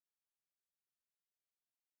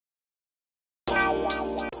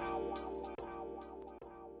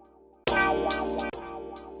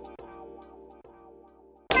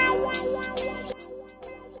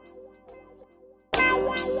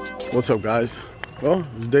What's up, guys? Well,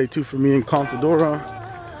 it's day 2 for me in Contadora.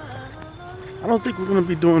 I don't think we're gonna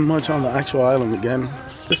be doing much on the actual island again,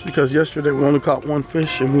 just because yesterday we only caught 1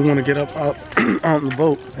 fish and we want to get up out on the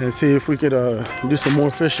boat and see if we could do some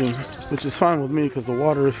more fishing, which is fine with me because the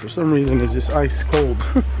water for some reason is just ice cold.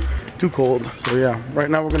 Too cold. So yeah, right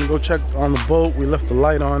now we're gonna go check on the boat. We left the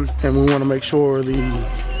light on and we want to make sure the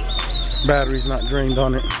battery's not drained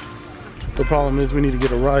on it. The problem is we need to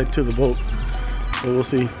get a ride to the boat, so we'll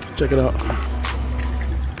see. Check it out.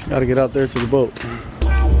 Gotta get out there to the boat.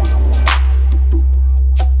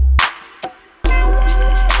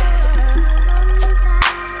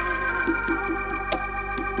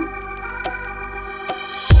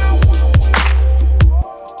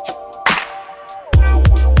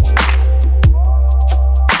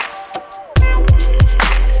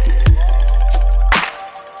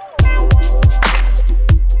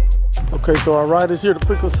 Okay, so our ride is here to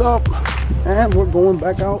pick us up, and we're going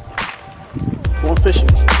back out, going fishing.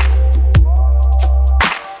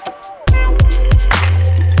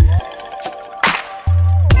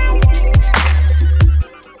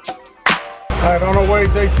 All right, on our way,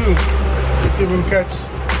 day 2. Let's see if we can catch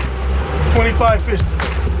 25 fish today.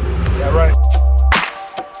 Yeah, right.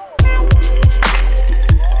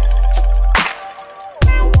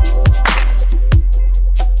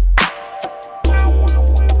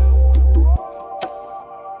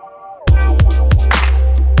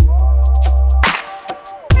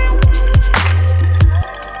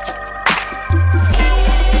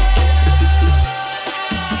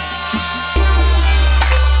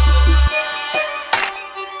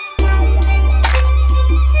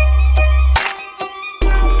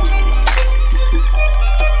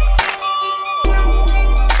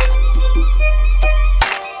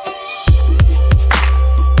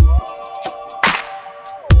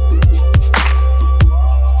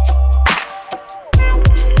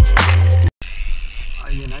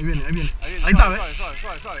 Ahí está, ¿ves?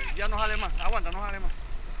 Suave. Ya no jale más. Aguanta, no jale más.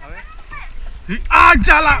 A ver. Sí. ¡Ah,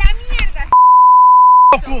 chala!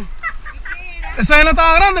 ¡Loco! Esa arena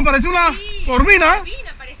estaba grande, parecía una corvina. And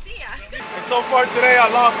so far today I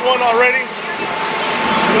lost one already.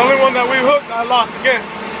 The only one that we hooked, I lost again.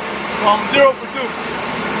 So I'm 0 for 2.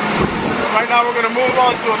 Right now we're going to move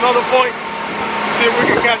on to another point. See if we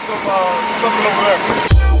can catch something over there.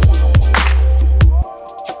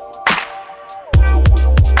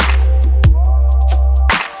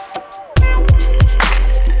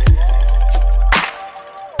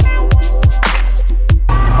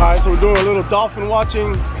 So we're doing a little dolphin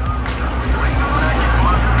watching.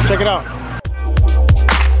 Check it out.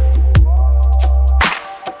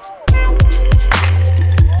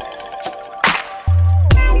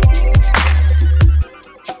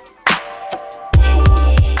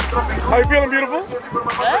 How you feeling, beautiful?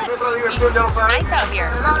 Good. It's nice out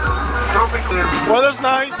here. Weather's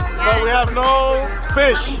nice, but we have no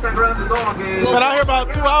fish. We've been out here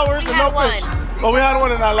about 2 hours and no fish. But we had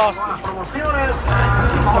one and I lost it.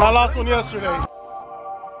 And I lost one yesterday.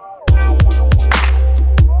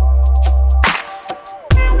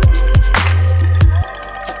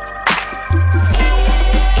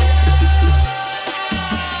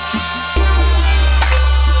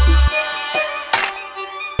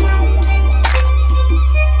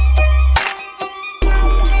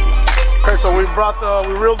 Okay, so we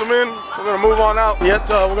reeled them in. We're gonna move on out. We're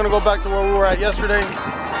gonna go back to where we were at yesterday.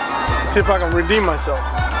 See if I can redeem myself.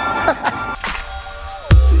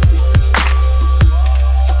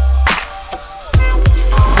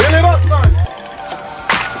 Fill it up, son.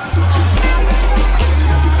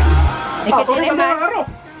 Es que tienes más.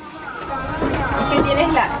 Es que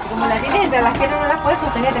tienes como la tienes entre las piernas, no las puedes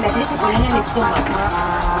sostener, te la tienes que poner en el estómago.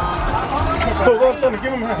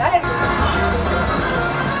 Dale.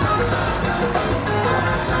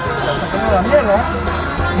 La mierda.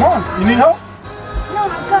 Come on, you need help? No,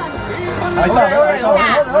 I'm done. Ahí está.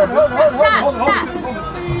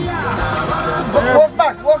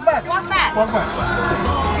 Walk back.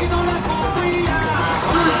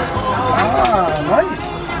 Ah, nice.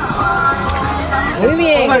 Muy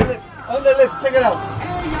bien. On the left, check it out.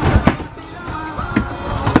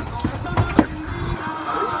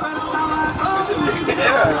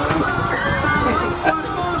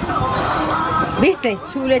 ¿Viste?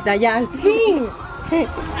 Chuleta, ya al fin.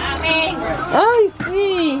 Amén. Ay,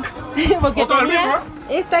 sí. Porque tenía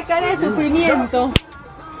esta cara de sufrimiento.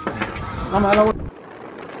 Vamos a la vuelta.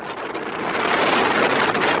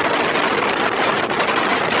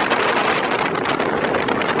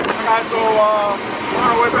 Guys, so we're on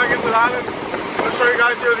our way back into the island. I'm going to show you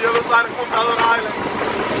guys here the other side of Contadora Island.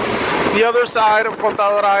 The other side of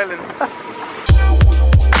Contadora Island.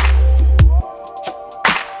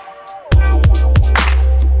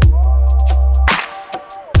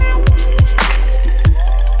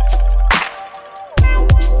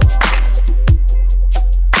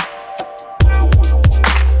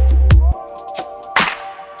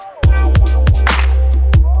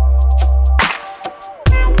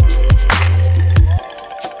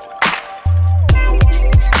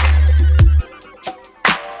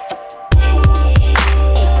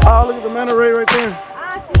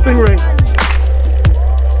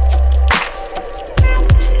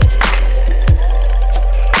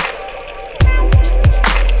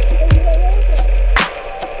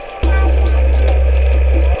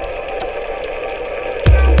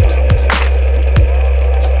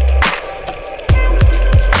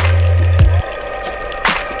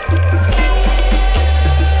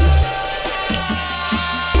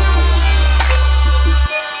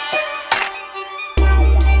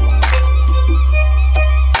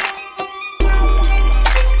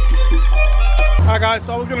 Alright guys,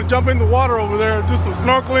 so I was gonna jump in the water over there and do some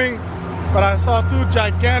snorkeling, but I saw two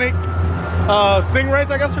gigantic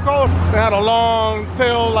stingrays, I guess they're called. They had a long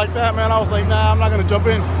tail like that, man. I was like, nah, I'm not gonna jump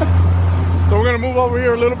in. So we're gonna move over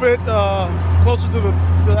here a little bit closer to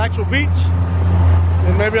the actual beach,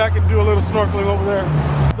 and maybe I can do a little snorkeling over there.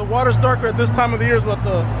 The water's darker at this time of the year is what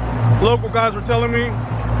the local guys were telling me,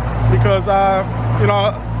 because you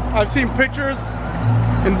know, I've seen pictures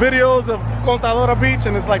and videos of Contadora Beach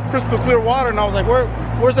and it's like crystal clear water, and I was like,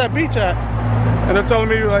 where's that beach at? And they're telling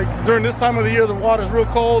me like during this time of the year the water's real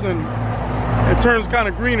cold and it turns kind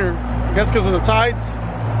of greener, I guess because of the tides,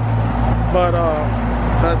 but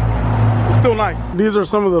it's still nice. These are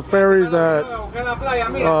some of the ferries that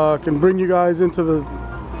can bring you guys into the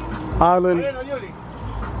island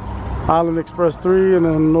Express 3, and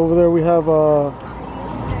then over there we have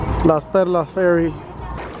Las Perlas ferry.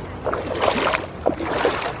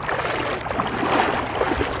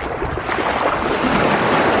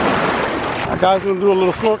 Guys, gonna do a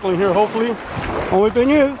little snorkeling here, hopefully. Only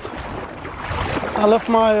thing is, I left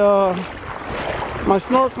my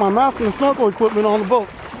my mask and snorkel equipment on the boat.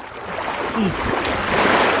 Jeez.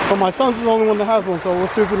 So my son's the only one that has one, so we'll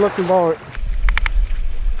see if he lets me borrow it.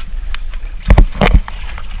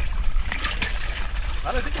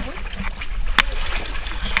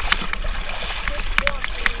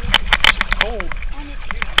 It's cold.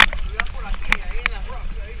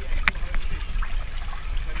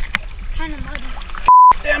 Kind of muddy.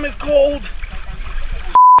 Damn, it's cold.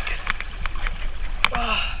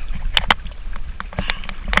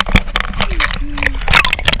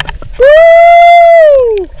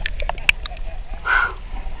 Woo!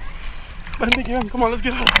 Bend again. Come on, let's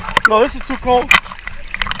get out. No, this is too cold.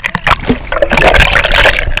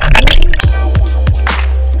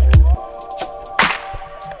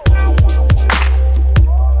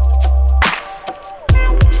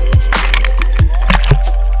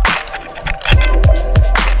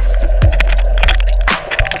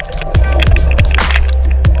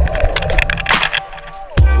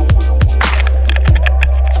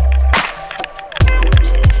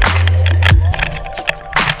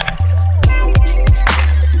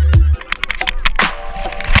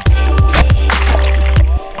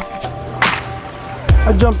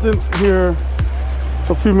 I jumped in here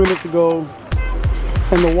a few minutes ago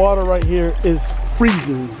and the water right here is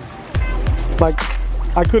freezing. Like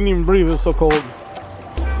I couldn't even breathe, it was so cold.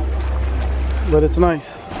 But it's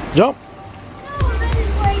nice. Jump. No, that is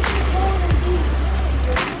way too cold and deep.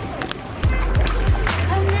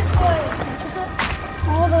 Come this way.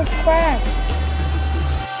 All those crabs.